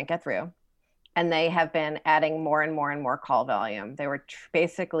calling and can't get through, and they have been adding more and more and more call volume. They were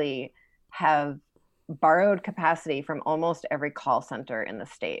basically have borrowed capacity from almost every call center in the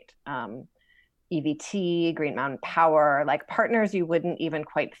state. EVT, Green Mountain Power, like partners you wouldn't even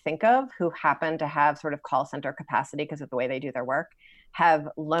quite think of who happen to have sort of call center capacity because of the way they do their work, have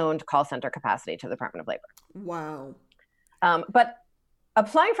loaned call center capacity to the Department of Labor. Wow. But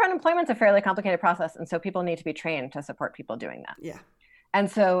applying for unemployment is a fairly complicated process. And so people need to be trained to support people doing that. Yeah. And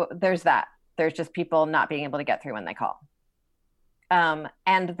so there's that. There's just people not being able to get through when they call. And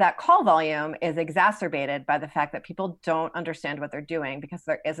that call volume is exacerbated by the fact that people don't understand what they're doing because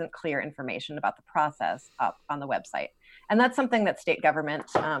there isn't clear information about the process up on the website. And that's something that state government,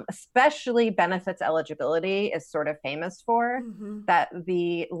 especially benefits eligibility, is sort of famous for, that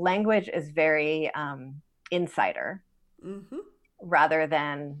the language is very insider rather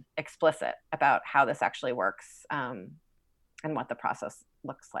than explicit about how this actually works and what the process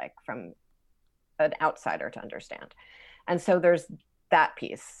looks like from an outsider to understand. And so there's that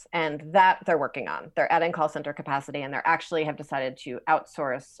piece, and that they're working on. They're adding call center capacity, and they actually have decided to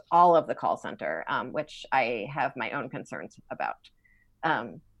outsource all of the call center, which I have my own concerns about.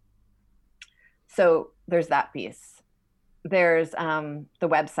 So there's that piece. There's the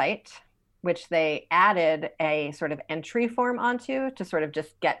website, which they added a sort of entry form onto to sort of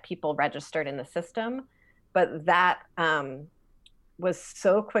just get people registered in the system. But that was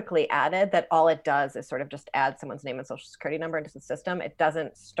so quickly added that all it does is sort of just add someone's name and social security number into the system. It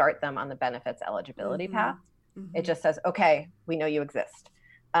doesn't start them on the benefits eligibility path. It just says, okay, we know you exist.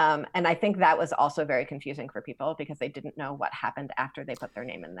 And I think that was also very confusing for people because they didn't know what happened after they put their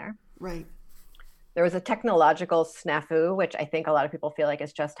name in there. Right. There was a technological snafu, which I think a lot of people feel like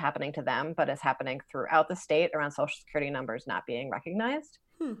is just happening to them, but is happening throughout the state around social security numbers not being recognized,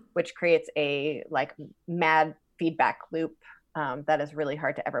 which creates a like mad feedback loop that is really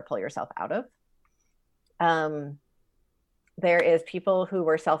hard to ever pull yourself out of. There is people who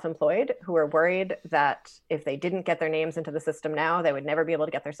were self-employed who were worried that if they didn't get their names into the system now, they would never be able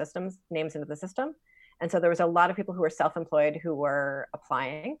to get their names into the system. And so there was a lot of people who were self-employed who were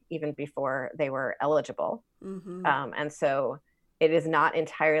applying even before they were eligible. And so it is not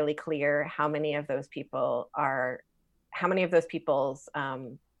entirely clear how many of those people's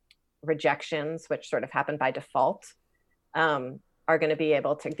rejections, which sort of happen by default, are going to be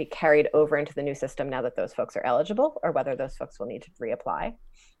able to be carried over into the new system now that those folks are eligible, or whether those folks will need to reapply.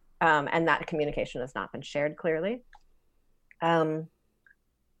 And that communication has not been shared clearly.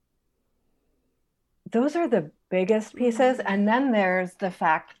 Those are the biggest pieces. And then there's the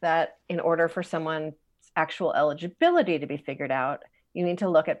fact that in order for someone's actual eligibility to be figured out, you need to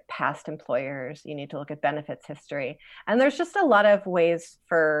look at past employers, you need to look at benefits history. And there's just a lot of ways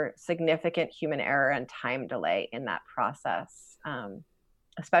for significant human error and time delay in that process,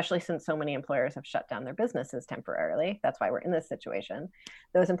 especially since so many employers have shut down their businesses temporarily. That's why we're in this situation.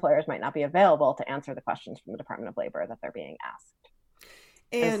 Those employers might not be available to answer the questions from the Department of Labor that they're being asked.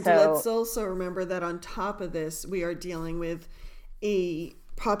 And so, let's also remember that on top of this, we are dealing with a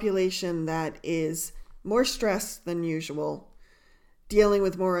population that is more stressed than usual, dealing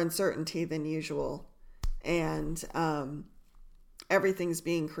with more uncertainty than usual, and everything's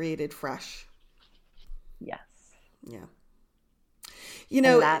being created fresh. Yes. Yeah.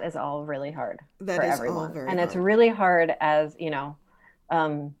 And that is all really hard for everyone. And it's really hard as,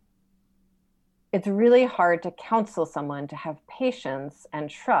 it's really hard to counsel someone to have patience and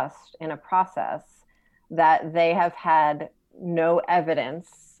trust in a process that they have had no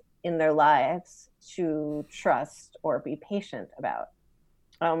evidence in their lives to trust or be patient about.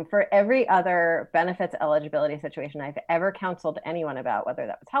 For every other benefits eligibility situation I've ever counseled anyone about, whether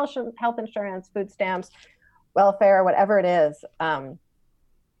that was health insurance, food stamps, welfare, whatever it is,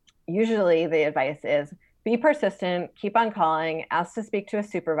 usually the advice is be persistent, keep on calling, ask to speak to a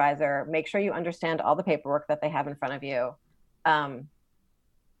supervisor, make sure you understand all the paperwork that they have in front of you.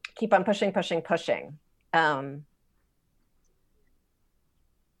 Keep on pushing.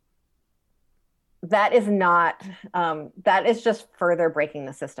 That is not, that is just further breaking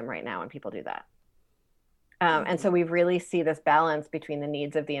the system right now when people do that. And so we really see this balance between the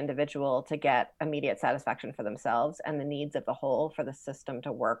needs of the individual to get immediate satisfaction for themselves and the needs of the whole for the system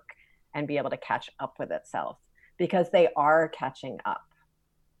to work and be able to catch up with itself, because they are catching up.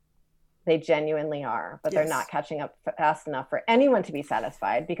 They genuinely are, but they're not catching up fast enough for anyone to be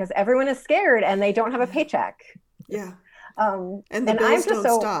satisfied because everyone is scared and they don't have a paycheck. Yeah. And I'm just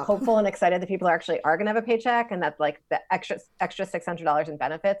so hopeful and excited that people are going to have a paycheck, and that like the extra $600 in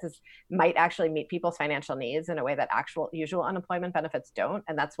benefits might actually meet people's financial needs in a way that usual unemployment benefits don't.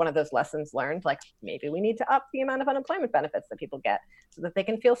 And that's one of those lessons learned, like maybe we need to up the amount of unemployment benefits that people get so that they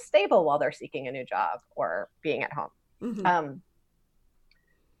can feel stable while they're seeking a new job or being at home.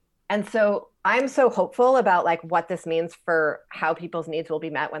 And so I'm so hopeful about like what this means for how people's needs will be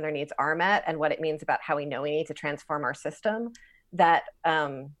met when their needs are met, and what it means about how we know we need to transform our system, that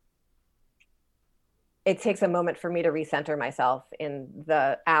it takes a moment for me to recenter myself in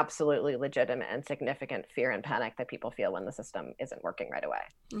the absolutely legitimate and significant fear and panic that people feel when the system isn't working right away.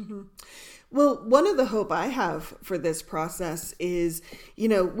 Mm-hmm. Well, one of the hope I have for this process is,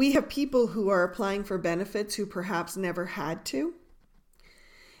 we have people who are applying for benefits who perhaps never had to.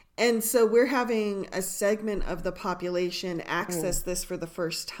 And so we're having a segment of the population access this for the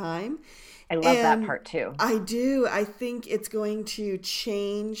first time. I love that part too. I do. I think it's going to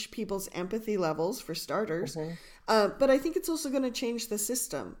change people's empathy levels for starters. But I think it's also going to change the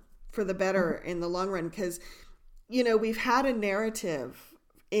system for the better in the long run. Because, we've had a narrative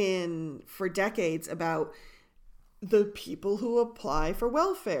for decades about the people who apply for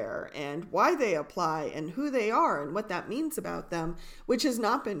welfare and why they apply and who they are and what that means about them, which has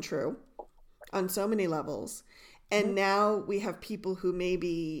not been true on so many levels. And now we have people who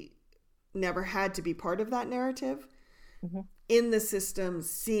maybe never had to be part of that narrative in the system,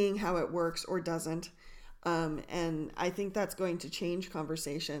 seeing how it works or doesn't. And I think that's going to change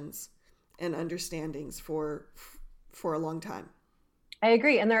conversations and understandings for a long time. I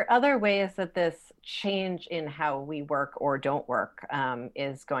agree. And there are other ways that this change in how we work or don't work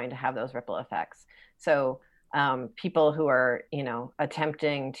is going to have those ripple effects. So people who are,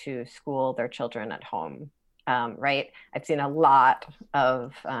 attempting to school their children at home, right? I've seen a lot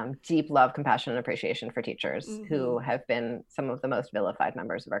of deep love, compassion, and appreciation for teachers who have been some of the most vilified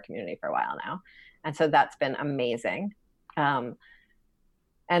members of our community for a while now. And so that's been amazing. And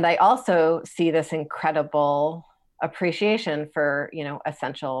I also see this incredible appreciation for,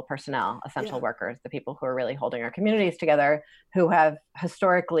 essential personnel, essential workers, the people who are really holding our communities together, who have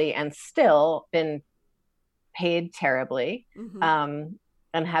historically and still been paid terribly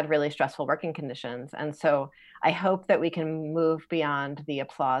and had really stressful working conditions. And so I hope that we can move beyond the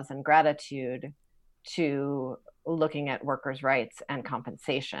applause and gratitude to looking at workers' rights and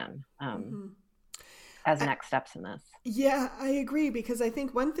compensation as next steps in this. Yeah, I agree, because I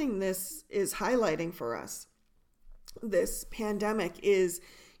think one thing this is highlighting for us, this pandemic, is,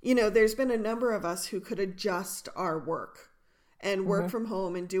 there's been a number of us who could adjust our work and work from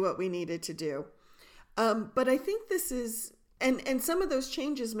home and do what we needed to do. But I think this is, and some of those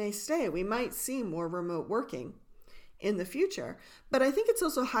changes may stay. We might see more remote working in the future, but I think it's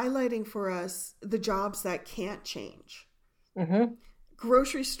also highlighting for us the jobs that can't change.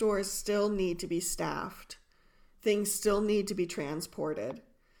 Grocery stores still need to be staffed. Things still need to be transported.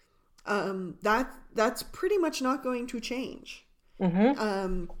 That's pretty much not going to change.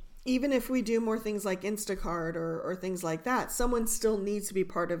 Even if we do more things like Instacart or things like that, someone still needs to be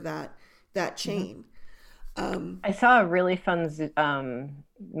part of that chain. I saw a really fun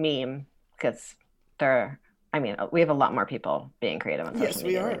meme, because we have a lot more people being creative on social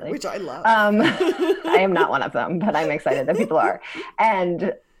media lately. Which I love. I am not one of them, but I'm excited that people are.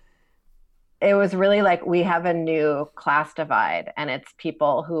 And it was really like, we have a new class divide, and it's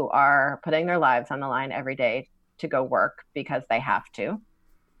people who are putting their lives on the line every day to go work because they have to.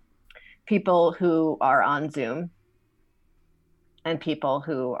 People who are on Zoom, and people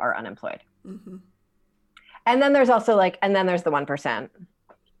who are unemployed. And then there's also there's the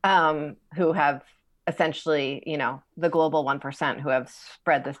 1% who have essentially, the global 1% who have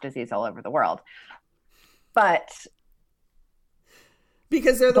spread this disease all over the world. But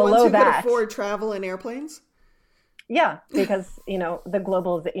because they're the ones who could afford travel and airplanes? Yeah, because, the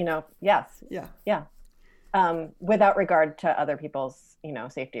global, yes. Yeah. Without regard to other people's,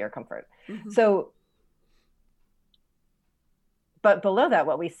 safety or comfort. So, but below that,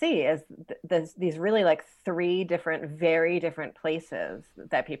 what we see is these really three very different places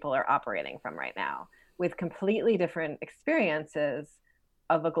that people are operating from right now, with completely different experiences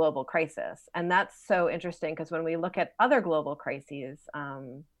of a global crisis. And that's so interesting, because when we look at other global crises,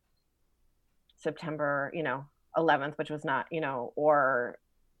 September, 11th, which was not, or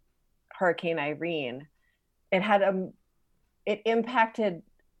Hurricane Irene, it impacted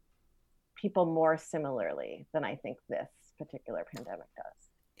people more similarly than I think this particular pandemic does.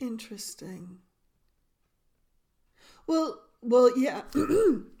 Interesting. Well, yeah.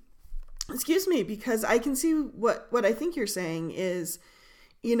 Excuse me, because I can see what I think you're saying is,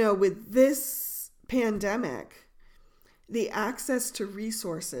 with this pandemic, the access to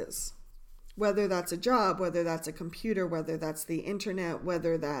resources, whether that's a job, whether that's a computer, whether that's the internet,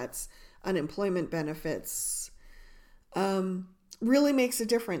 whether that's unemployment benefits, really makes a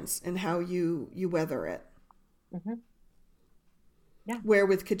difference in how you weather it. Yeah. Where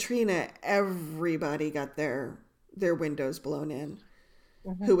with Katrina, everybody got their windows blown in,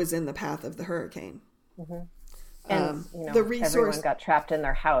 who was in the path of the hurricane. And everyone got trapped in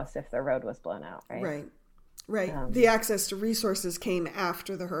their house if their road was blown out, right? Right. The access to resources came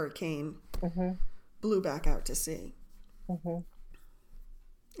after the hurricane. blew back out to sea. Mm-hmm.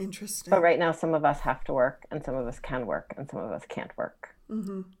 Interesting. But right now, some of us have to work, and some of us can work, and some of us can't work.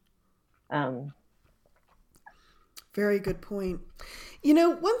 Mm-hmm. Um, Very good point. You know,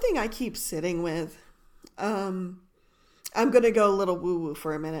 one thing I keep sitting with, I'm going to go a little woo-woo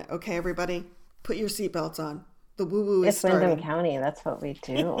for a minute. Okay, everybody? Put your seatbelts on. The woo-woo is starting. It's Wyndham County. That's what we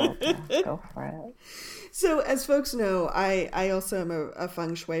do. Go for it. So as folks know, I also am a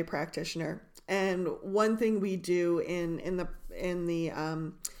feng shui practitioner. And one thing we do in the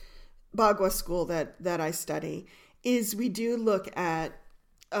Bagua school that I study is we do look at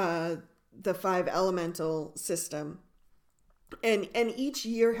the 5 elemental system. And each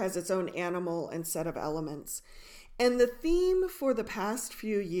year has its own animal and set of elements. And the theme for the past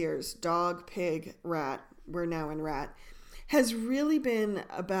few years, dog, pig, rat, we're now in rat, has really been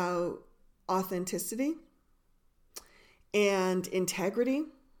about authenticity and integrity.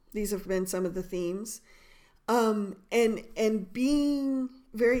 These have been some of the themes. And being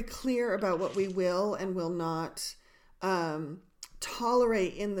very clear about what we will and will not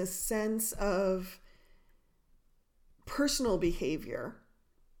tolerate in the sense of personal behavior,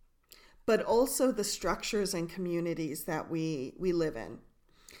 but also the structures and communities that we live in.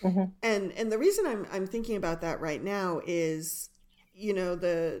 Mm-hmm. And the reason I'm thinking about that right now is, you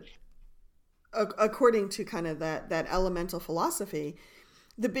know, according to kind of that elemental philosophy,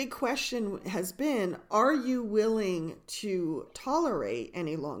 the big question has been, are you willing to tolerate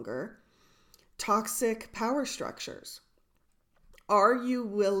any longer toxic power structures? Are you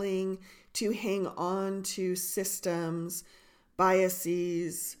willing to hang on to systems,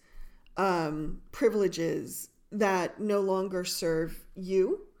 biases, privileges that no longer serve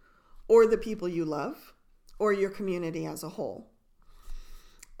you or the people you love or your community as a whole?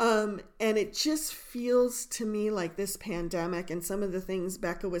 And it just feels to me like this pandemic and some of the things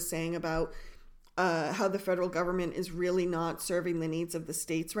Becca was saying about how the federal government is really not serving the needs of the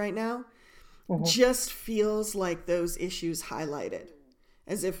states right now, mm-hmm. just feels like those issues highlighted.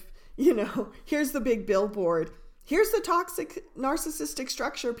 As if, you know, here's the big billboard. Here's the toxic narcissistic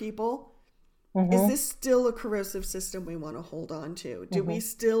structure, people. Mm-hmm. Is this still a corrosive system we want to hold on to? Do mm-hmm. we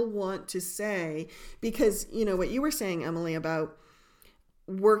still want to say, because, you know, what you were saying, Emilie, about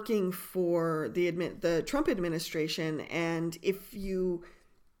working for the Trump administration, and if you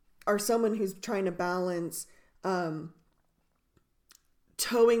are someone who's trying to balance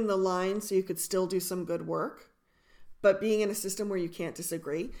towing the line so you could still do some good work, but being in a system where you can't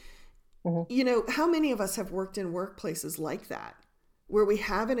disagree, mm-hmm. you know, how many of us have worked in workplaces like that, where we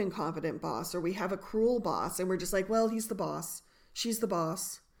have an incompetent boss or we have a cruel boss and we're just like, well, he's the boss, she's the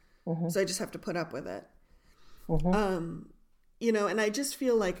boss, mm-hmm. so I just have to put up with it. Mm-hmm. You know, and I just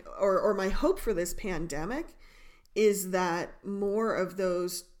feel like, or my hope for this pandemic is that more of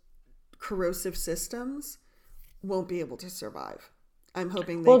those corrosive systems won't be able to survive. I'm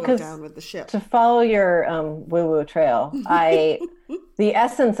hoping they go down with the ship. To follow your woo-woo trail, the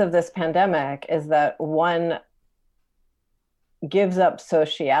essence of this pandemic is that one gives up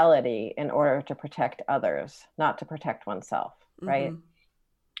sociality in order to protect others, not to protect oneself, right?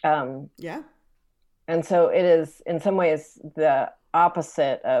 Mm-hmm. Yeah. And so it is, in some ways, the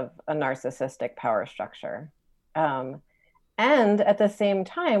opposite of a narcissistic power structure. And at the same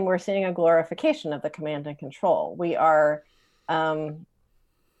time, we're seeing a glorification of the command and control. We are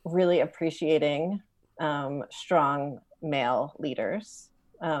really appreciating strong male leaders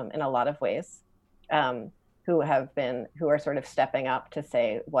in a lot of ways, who are sort of stepping up to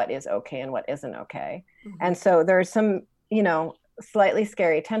say what is okay and what isn't okay. Mm-hmm. And so there's some, you know, slightly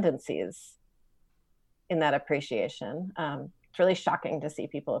scary tendencies in that appreciation. It's really shocking to see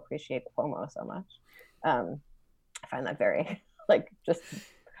people appreciate Cuomo so much. I find that very, just...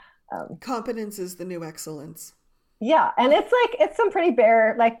 competence is the new excellence. Yeah, and it's some pretty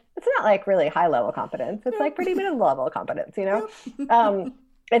bare, it's not really high level competence. It's pretty middle level competence, you know?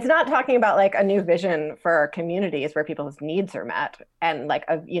 It's not talking about a new vision for our communities where people's needs are met and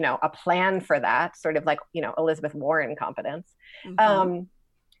a plan for that, sort of Elizabeth Warren competence. Mm-hmm.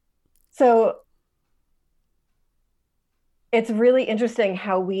 So it's really interesting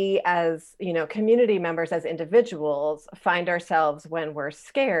how we as, community members, as individuals, find ourselves when we're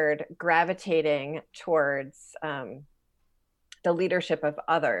scared, gravitating towards the leadership of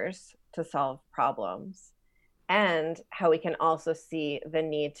others to solve problems, and how we can also see the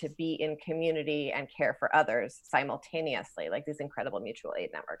need to be in community and care for others simultaneously, like these incredible mutual aid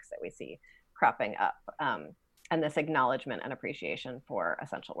networks that we see cropping up, and this acknowledgement and appreciation for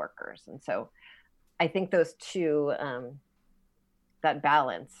essential workers. And so I think those two, that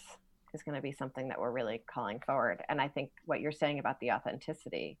balance is going to be something that we're really calling forward. And I think what you're saying about the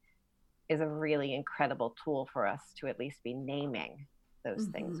authenticity is a really incredible tool for us to at least be naming those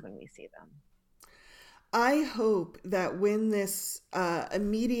things when we see them. I hope that when this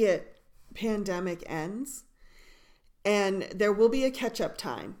immediate pandemic ends, and there will be a catch-up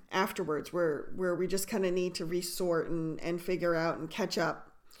time afterwards where we just kind of need to resort and figure out and catch up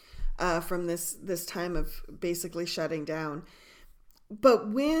from this time of basically shutting down.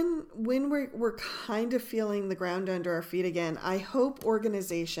 But when we're kind of feeling the ground under our feet again, I hope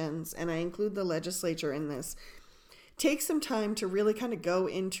organizations, and I include the legislature in this, take some time to really kind of go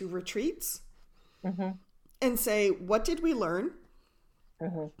into retreats and say, what did we learn?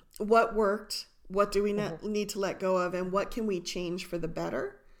 What worked? What do we need to let go of? And what can we change for the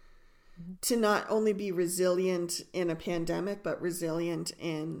better to not only be resilient in a pandemic, but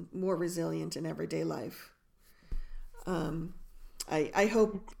more resilient in everyday life? I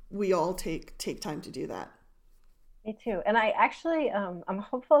hope we all take time to do that. Me too. And I actually, I'm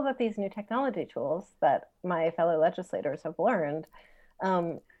hopeful that these new technology tools that my fellow legislators have learned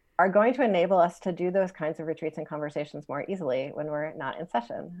are going to enable us to do those kinds of retreats and conversations more easily when we're not in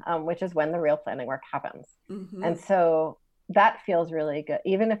session, which is when the real planning work happens. And so that feels really good.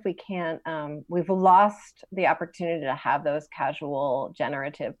 Even if we can't, we've lost the opportunity to have those casual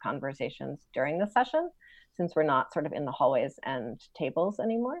generative conversations during the session, since we're not sort of in the hallways and tables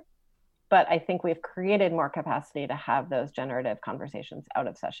anymore. But I think we've created more capacity to have those generative conversations out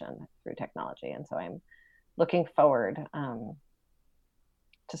of session through technology. And so I'm looking forward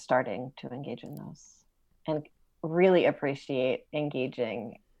to starting to engage in those and really appreciate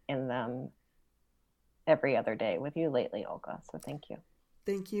engaging in them every other day with you lately, Olga. So thank you.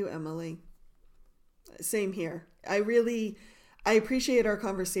 Thank you, Emilie. Same here. I appreciate our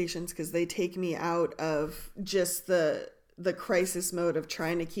conversations because they take me out of just the crisis mode of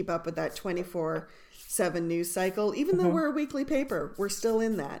trying to keep up with that 24/7 news cycle. Even though we're a weekly paper, we're still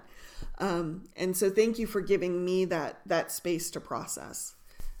in that. And so thank you for giving me that space to process.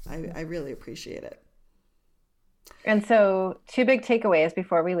 I really appreciate it. And so 2 big takeaways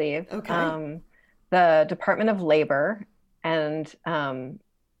before we leave. Okay. The Department of Labor and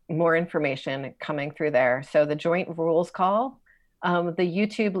more information coming through there. So the joint rules call, the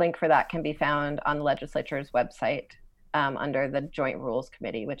YouTube link for that can be found on the legislature's website under the Joint Rules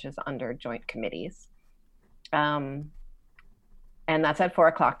Committee, which is under Joint Committees. And that's at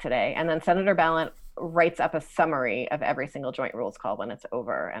 4:00 today. And then Senator Balint writes up a summary of every single joint rules call when it's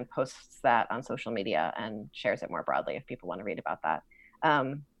over and posts that on social media and shares it more broadly if people want to read about that.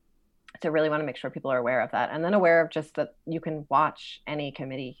 So really want to make sure people are aware of that, and then aware of just that you can watch any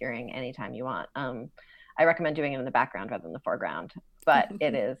committee hearing anytime you want. I recommend doing it in the background rather than the foreground, but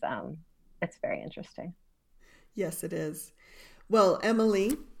it is, it's very interesting. Yes, it is. Well,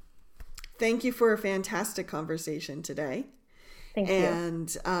 Emilie, thank you for a fantastic conversation today. Thank you.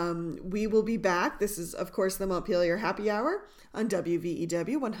 And we will be back. This is, of course, the Montpelier Happy Hour on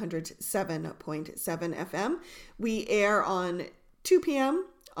WVEW 107.7 FM. We air on 2 p.m.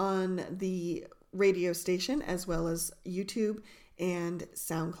 on the radio station, as well as YouTube and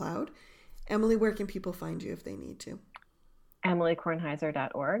SoundCloud. Emilie, where can people find you if they need to?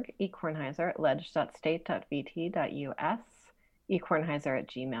 EmilieKornheiser.org, ekornheiser@ledge.state.vt.us,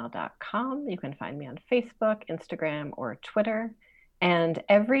 ekornheiser@gmail.com. You can find me on Facebook, Instagram, or Twitter. And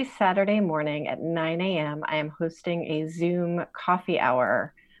every Saturday morning at 9 a.m., I am hosting a Zoom coffee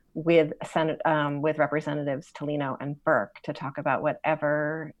hour with Representatives Tolino and Burke to talk about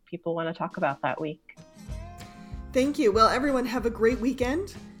whatever people want to talk about that week. Thank you. Well, everyone, have a great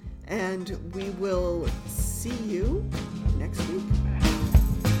weekend, and we will see you next week.